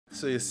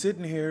So you're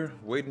sitting here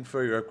waiting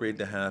for your upgrade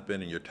to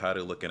happen and you're tired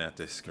of looking at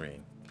this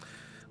screen.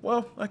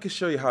 Well, I can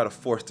show you how to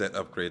force that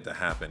upgrade to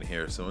happen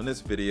here. So in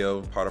this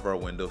video, part of our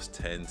Windows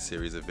 10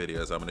 series of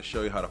videos, I'm going to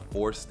show you how to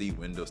force the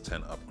Windows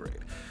 10 upgrade.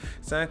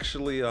 It's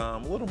actually a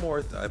little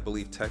more, I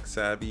believe, tech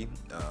savvy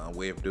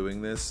way of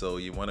doing this. So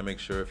you want to make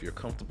sure if you're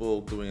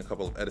comfortable doing a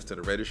couple of edits to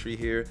the registry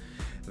here,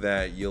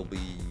 that you'll be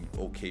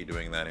okay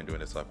doing that and doing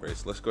this upgrade.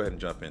 So let's go ahead and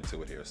jump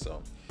into it here.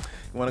 So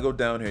you want to go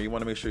down here, you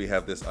want to make sure you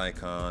have this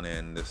icon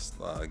and this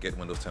Get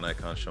Windows 10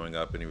 icon showing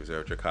up and you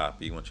reserved your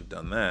copy. Once you've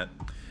done that,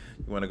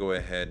 you want to go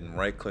ahead and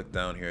right click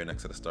down here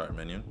next to the start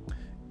menu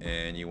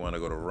and you want to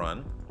go to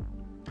run,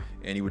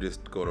 and you would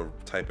just go to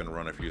type in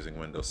run if you're using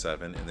Windows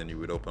 7, and then you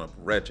would open up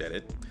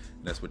regedit,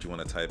 and that's what you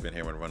want to type in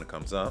here when run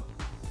comes up.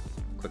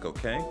 Click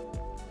OK,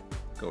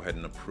 go ahead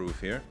and approve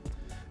here.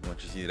 And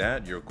once you see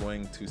that, you're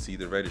going to see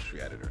the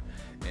registry editor,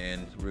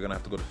 and we're going to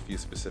have to go to a few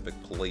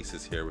specific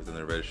places here within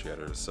the registry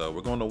editor. So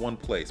we're going to one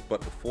place,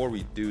 but before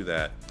we do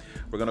that,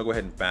 we're going to go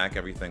ahead and back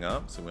everything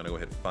up. So we're going to go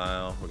ahead and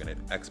file, we're going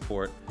to hit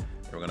export,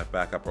 and we're going to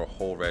back up our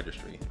whole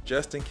registry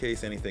just in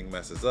case anything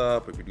messes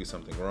up. If you do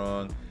something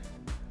wrong,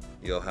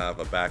 you'll have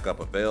a backup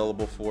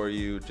available for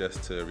you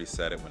just to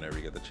reset it whenever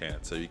you get the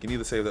chance. So you can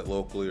either save that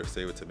locally or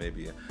save it to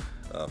maybe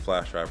a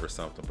flash drive or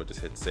something, but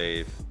just hit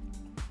save.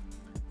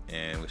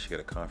 And we should get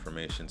a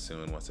confirmation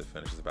soon once it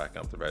finishes backing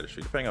up the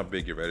registry. Depending on how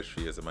big your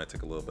registry is, it might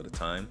take a little bit of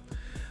time.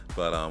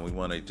 But we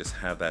want to just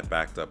have that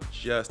backed up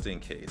just in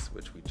case,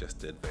 which we just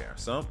did there.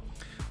 So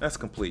that's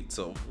complete.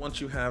 So once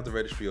you have the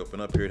registry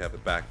open up here and have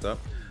it backed up,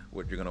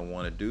 what you're going to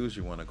want to do is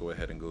you want to go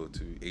ahead and go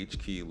to H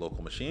key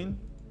local machine.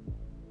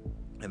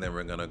 And then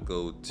we're going to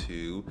go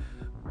to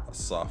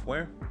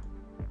software.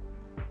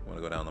 We want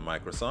to go down to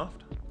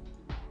Microsoft.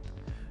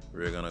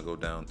 We're going to go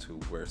down to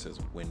where it says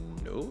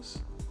Windows.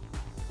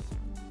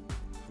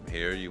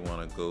 Here you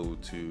want to go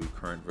to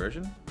current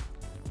version.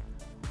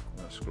 I'm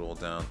going to scroll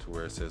down to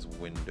where it says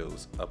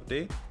Windows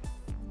Update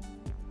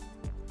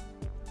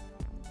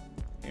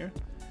here,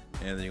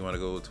 and then you want to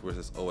go to where it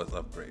says OS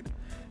Upgrade.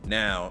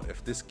 Now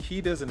if this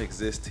key doesn't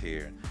exist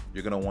here,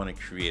 you're going to want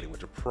to create it,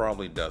 which it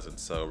probably doesn't.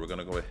 So we're going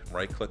to go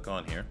right click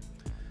on here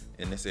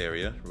in this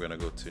area, we're going to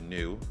go to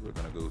new, we're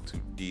going to go to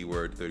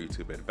DWORD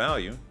 32-bit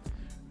value,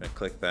 and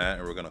click that,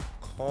 and we're going to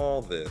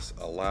call this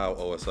Allow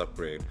OS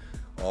Upgrade,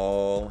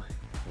 all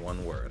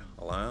one word,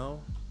 allow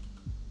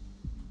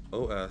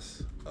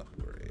OS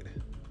upgrade.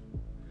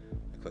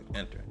 Click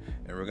enter,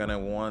 and we're going to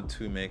want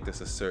to make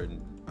this a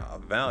certain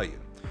value,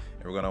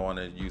 and we're going to want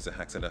to use a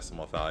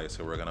hexadecimal value.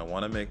 So we're going to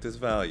want to make this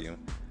value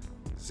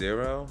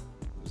 0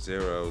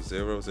 0 0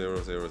 0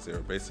 0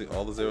 0, basically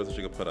all the zeros that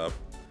you can put up,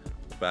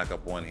 back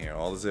up one here,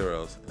 all the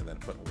zeros, and then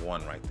put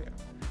one right there,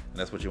 and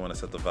that's what you want to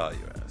set the value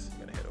as.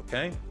 You're going to hit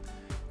OK.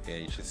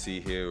 And you should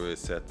see here where it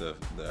set the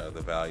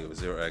value of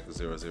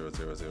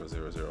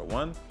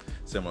 0x00000001,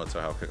 similar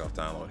to how kickoff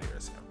download here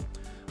is.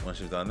 Once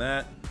you've done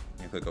that,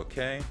 you click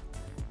OK,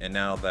 and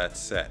now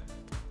that's set.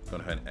 Go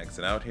ahead and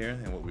exit out here,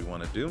 and what we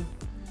want to do,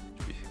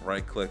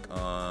 right click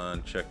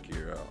on, check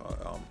your,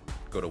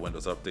 go to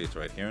Windows Updates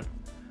right here.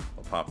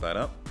 We'll pop that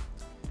up,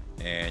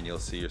 and you'll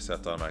see you're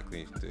set to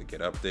automatically to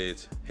get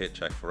updates. Hit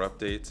check for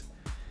updates,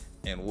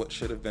 and what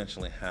should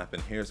eventually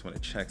happen here is when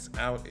it checks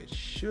out, it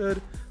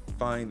should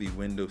find the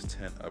Windows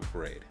 10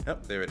 upgrade.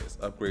 Yep, there it is,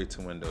 upgrade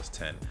to Windows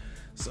 10.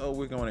 So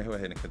we're going to go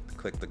ahead and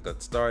click the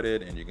get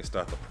started, and you can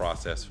start the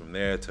process from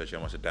there. It tells you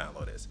how much the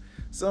download is.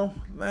 So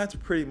that's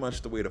pretty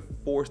much the way to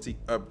force the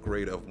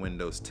upgrade of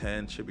Windows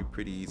 10. Should be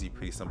pretty easy,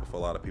 pretty simple for a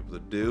lot of people to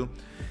do.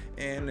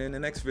 And in the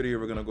next video,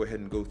 we're going to go ahead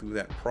and go through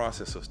that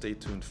process, so stay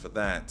tuned for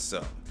that.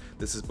 So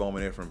this is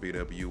BWOne here from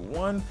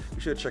BWOne.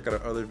 Be sure to check out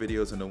our other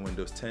videos in the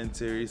Windows 10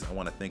 series. I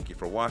want to thank you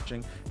for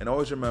watching, and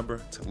always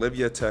remember to live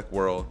your tech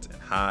world in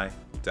high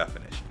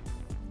definition.